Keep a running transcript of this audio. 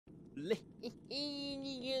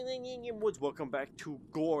Welcome back to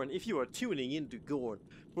Gorn. If you are tuning into Gorn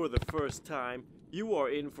for the first time, you are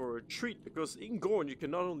in for a treat, because in Gorn you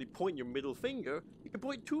can not only point your middle finger, you can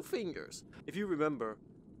point two fingers. If you remember,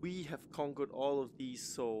 we have conquered all of these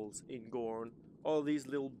souls in Gorn, all these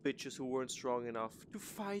little bitches who weren't strong enough to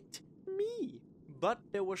fight me. But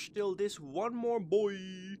there was still this one more boy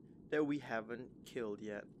that we haven't killed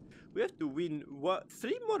yet. We have to win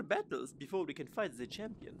 3 more battles before we can fight the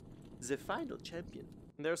champion, the final champion.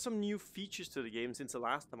 And there are some new features to the game since the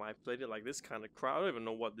last time I played it, like this kind of crowd. I don't even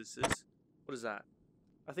know what this is. What is that?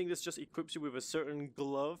 I think this just equips you with a certain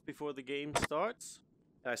glove before the game starts.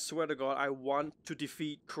 And I swear to God, I want to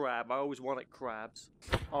defeat Crab. I always wanted crabs.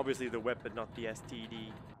 Obviously the weapon, not the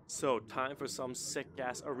STD. So, time for some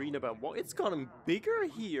sick-ass arena battle. Well, it's gotten bigger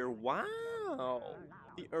here. Wow.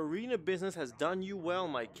 The arena business has done you well,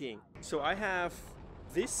 my king. So I have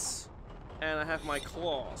this, and I have my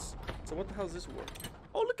claws. So what the hell does this work?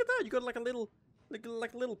 Oh, look at that! You got like a little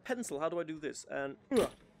pencil. How do I do this? And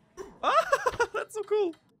ah, that's so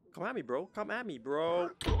cool. Come at me, bro. Come at me, bro.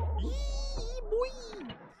 Yee, boy.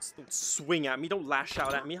 Don't swing at me. Don't lash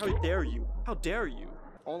out at me. How dare you? How dare you?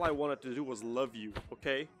 All I wanted to do was love you,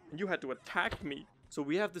 okay? And you had to attack me. So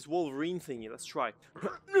we have this Wolverine thingy. Let's try.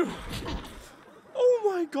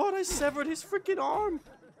 Oh my God, I severed his freaking arm.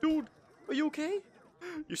 Dude, are you okay?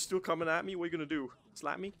 You're still coming at me? What are you gonna do?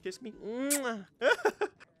 Slap me? Kiss me?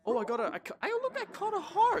 Oh, I caught a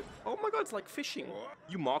heart. Oh my God, it's like fishing.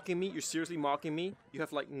 You mocking me? You're seriously mocking me? You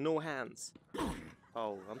have like no hands.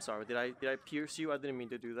 Oh, I'm sorry. Did I pierce you? I didn't mean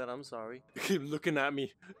to do that. I'm sorry. You keep looking at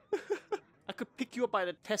me. I could pick you up by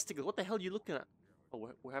the testicles. What the hell are you looking at? Oh,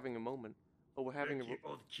 we're having a moment. Oh, we're having a... You're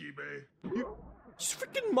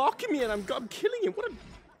freaking mocking me and I'm killing him. What a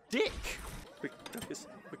dick. Quick, got this.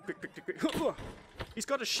 Quick. He's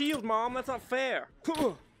got a shield, Mom. That's not fair.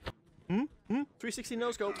 360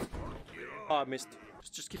 no scope. Oh, I missed.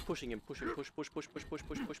 Just keep pushing him. Push.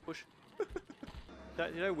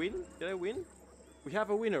 Did I win? Did I win? We have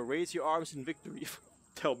a winner. Raise your arms in victory.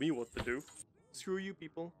 Tell me what to do. Screw you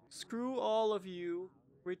people. Screw all of you.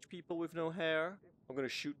 Rich people with no hair. I'm gonna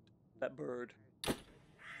shoot that bird. I'm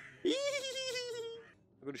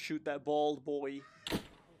gonna shoot that bald boy.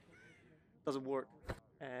 Doesn't work.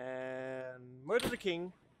 And murder the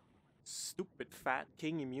king. Stupid fat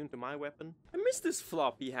king immune to my weapon. I miss this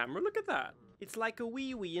floppy hammer. Look at that. It's like a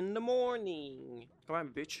wee-wee in the morning. Come on,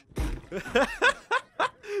 bitch.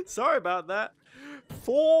 Sorry about that.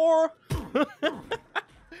 4.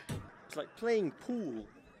 It's like playing pool.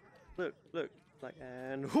 Look. Like,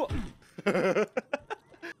 and look at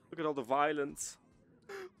all the violence.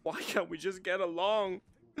 Why can't we just get along?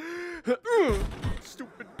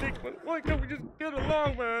 Stupid dick, man. Why can't we just get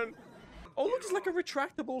along, man? Oh, look, it's like a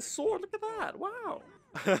retractable sword. Look at that. Wow.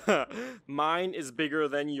 Mine is bigger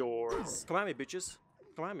than yours. Come at me, bitches.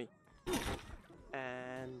 Come at me.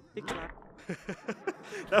 And dick slap.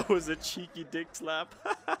 That was a cheeky dick slap.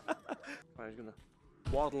 I'm just gonna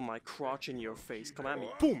waddle my crotch in your face. Come at me.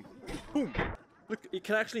 Boom. Boom. Look, it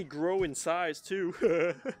can actually grow in size too.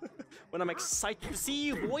 When I'm excited to see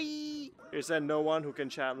you, boy. Is there no one who can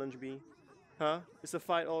challenge me? Huh? Is the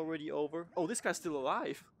fight already over? Oh, this guy's still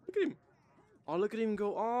alive. Look at him. Oh, look at him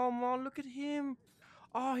go. Oh, man, look at him.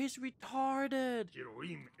 Oh, he's retarded.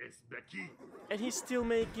 And he's still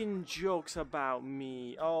making jokes about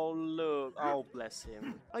me. Oh, look. Oh, bless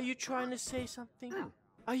him. Are you trying to say something?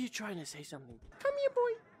 Are you trying to say something? Come here,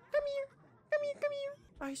 boy. Come here. Come here. Come here.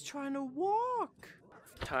 Oh, he's trying to walk.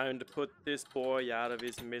 Time to put this boy out of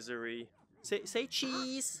his misery. Say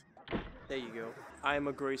cheese. There you go. I am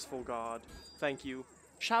a graceful god. Thank you.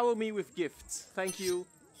 Shower me with gifts. Thank you.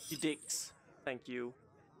 You dicks. Thank you.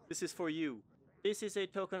 This is for you. This is a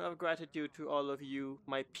token of gratitude to all of you,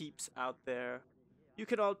 my peeps out there. You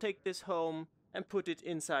can all take this home and put it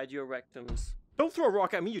inside your rectums. Don't throw a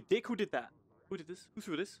rock at me, you dick. Who did that? Who did this? Who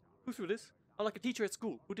threw this? Who threw this? I'm like a teacher at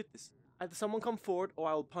school. Who did this? Either someone come forward or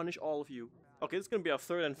I will punish all of you. Okay, this is going to be our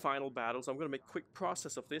third and final battle, so I'm going to make a quick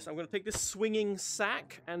process of this. I'm going to take this swinging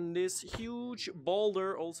sack and this huge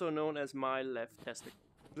boulder, also known as my left testicle.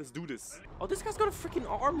 Let's do this. Oh, this guy's got a freaking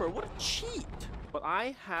armor. What a cheat. But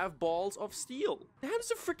I have balls of steel. Damn,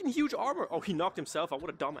 this is a freaking huge armor. Oh, he knocked himself out.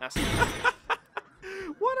 What a dumbass.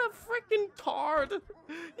 What a freaking tard.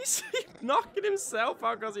 He's knocking himself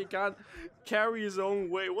out because he can't carry his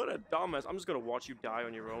own weight. What a dumbass. I'm just going to watch you die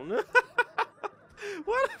on your own.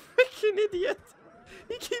 What a freaking idiot.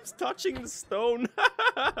 He keeps touching the stone.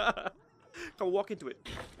 Come walk into it.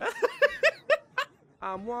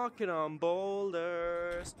 I'm walking on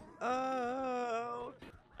boulders. Oh.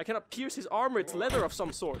 I cannot pierce his armor. It's leather of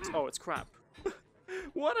some sort. Oh, it's crap.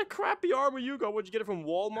 What a crappy armor you got. Where'd you get it from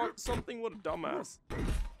Walmart or something? What a dumbass.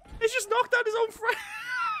 He just knocked out his own friend.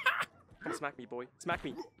 Come smack me, boy. Smack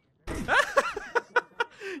me.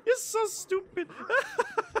 You're so stupid.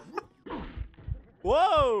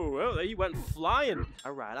 Whoa! Well, there you went flying.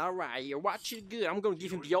 Alright. You're watching good. I'm gonna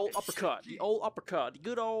give him the old uppercut. The old uppercut. The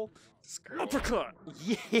good old uppercut.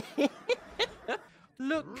 Yeah.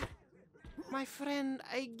 Look, my friend,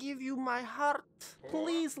 I give you my heart.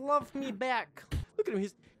 Please love me back. Look at him.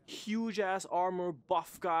 His huge ass armor,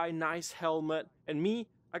 buff guy, nice helmet. And me,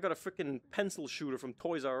 I got a freaking pencil shooter from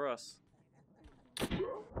Toys R Us.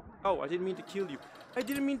 Oh, I didn't mean to kill you. I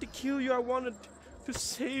didn't mean to kill you. I wanted to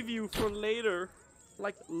save you for later.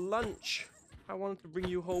 Like lunch. I wanted to bring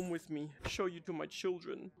you home with me. Show you to my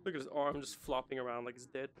children. Look at his arm just flopping around like it's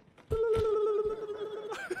dead.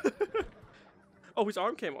 Oh, his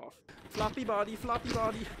arm came off. Floppy body, floppy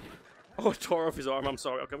body. Oh, it tore off his arm. I'm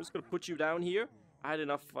sorry. Okay, I'm just gonna put you down here. I had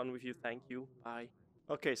enough fun with you. Thank you. Bye.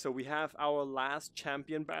 Okay, so we have our last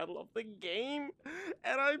champion battle of the game.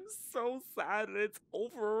 And I'm so sad that it's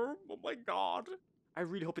over. Oh my god. I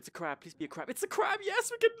really hope it's a crab. Please be a crab. It's a crab.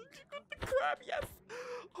 Yes, we can get the crab. Yes.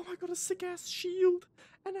 Oh my god, a sick ass shield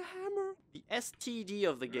and a hammer. The STD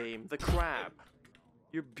of the game, the crab.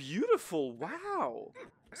 You're beautiful. Wow.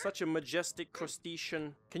 Such a majestic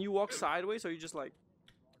crustacean. Can you walk sideways or are you just like...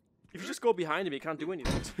 If you just go behind him, you can't do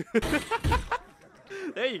anything.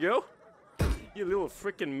 There you go. You little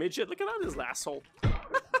freaking midget. Look at that, this asshole.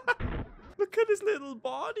 Look at his little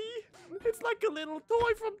body. It's like a little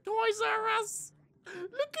toy from Toys R Us.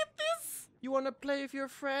 Look at this! You wanna play with your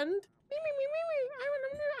friend? Me.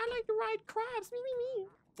 I like to ride crabs. Me.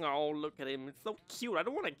 Oh, look at him. It's so cute. I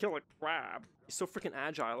don't want to kill a crab. He's so freaking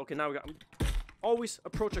agile. Okay, now we got... Always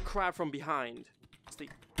approach a crab from behind. So they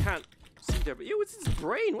can't see there. But ew, it's his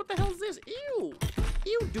brain. What the hell is this? Ew.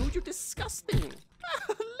 Ew, dude, you're disgusting.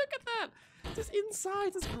 Look at that. This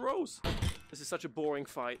inside. This is gross. This is such a boring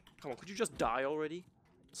fight. Come on, could you just die already?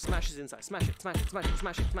 Smash his inside. Smash it.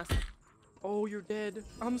 Oh, you're dead.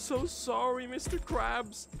 I'm so sorry, Mr.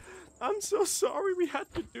 Krabs. I'm so sorry we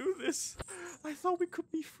had to do this. I thought we could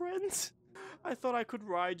be friends. I thought I could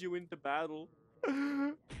ride you into battle.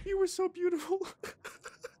 You were so beautiful.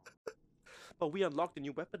 But we unlocked a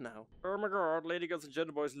new weapon now. Oh my god, ladies and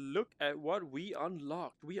gentlemen, look at what we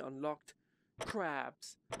unlocked. We unlocked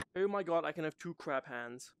crabs. Oh my god, I can have 2 crab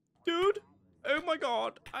hands. Dude, oh my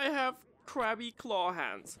god, I have crabby claw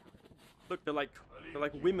hands. Look, they're like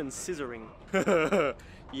women scissoring.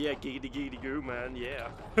 Yeah, giggity goo, man, yeah.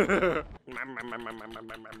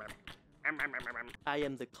 I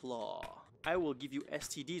am the claw. I will give you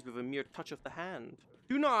STDs with a mere touch of the hand.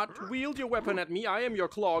 Do not wield your weapon at me. I am your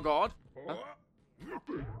claw god. Huh?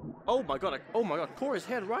 Oh my god, tore his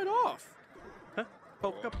head right off. Huh?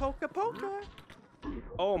 Poka.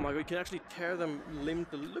 Oh my god, you can actually tear them limb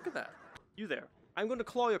to... Look at that. You there. I'm going to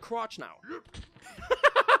claw your crotch now.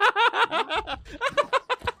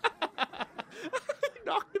 He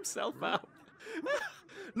knocked himself out.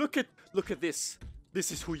 Look at this.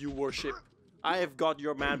 This is who you worship. I have got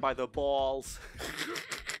your man by the balls.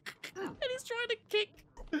 And he's trying to kick.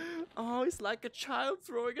 Oh, he's like a child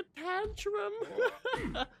throwing a tantrum.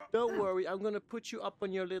 Don't worry, I'm gonna put you up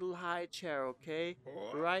on your little high chair, okay?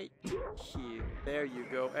 Right here. There you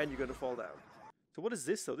go. And you're gonna fall down. So what is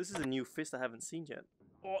this though? This is a new fist I haven't seen yet.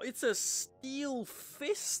 Oh, it's a steel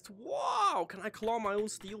fist. Wow! Can I claw my own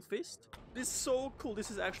steel fist? This is so cool.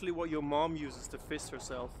 This is actually what your mom uses to fist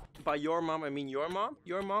herself. By your mom, I mean your mom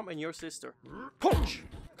and your sister. Punch!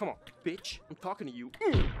 Come on, bitch. I'm talking to you.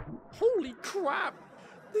 Holy crap!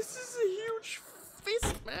 This is a huge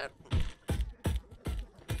fist, man.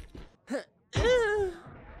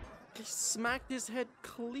 He smacked his head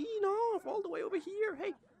clean off all the way over here.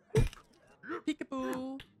 Hey.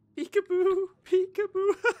 Peekaboo. Peekaboo.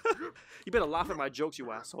 Peekaboo. You better laugh at my jokes,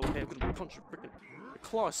 you asshole. Okay, I'm gonna punch you freaking. The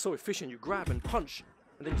claw is so efficient. You grab and punch,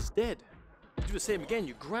 and then he's dead. You do the same again.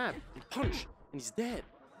 You grab and punch, and he's dead.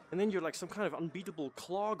 And then you're like some kind of unbeatable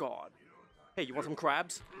claw god. Hey, you want some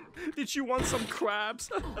crabs? Did you want some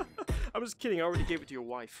crabs? I'm just kidding. I already gave it to your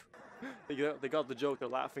wife. They got the joke. They're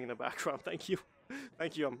laughing in the background. Thank you.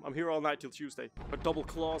 Thank you. I'm here all night till Tuesday. But double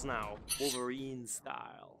claws now. Wolverine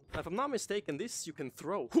style. Now, if I'm not mistaken, this you can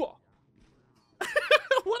throw. What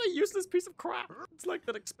a useless piece of crap. It's like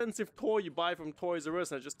that expensive toy you buy from Toys R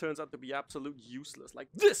Us and it just turns out to be absolute useless. Like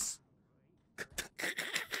this!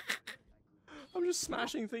 I'm just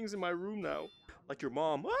smashing things in my room now. Like your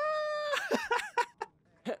mom.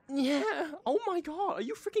 Yeah. Oh my god. Are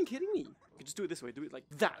you freaking kidding me? You just do it this way. Do it like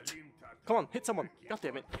that. Come on. Hit someone. God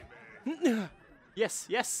damn it. Yes.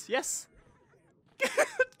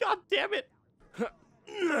 God damn it.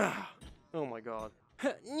 Oh my god.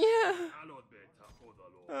 Yeah.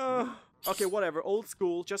 Okay, whatever. Old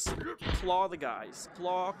school. Just claw the guys.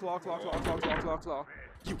 Claw, claw, claw, claw, claw, claw, claw, claw.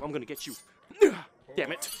 You, I'm gonna get you.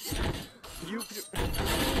 Damn it. You.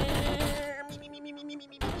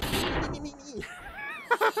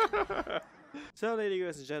 So,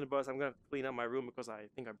 ladies and gentlemen, I'm gonna clean up my room because I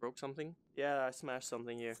think I broke something. Yeah, I smashed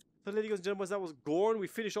something here. So, ladies and gentlemen, that was Gorn. We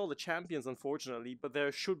finished all the champions, unfortunately, but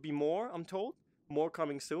there should be more, I'm told. More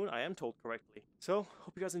coming soon, I am told correctly. So,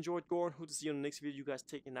 hope you guys enjoyed Gorn. Hope to see you in the next video. You guys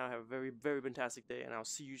take it now. Have a very, very fantastic day, and I'll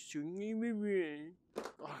see you soon.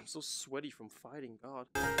 Oh, I'm so sweaty from fighting, God.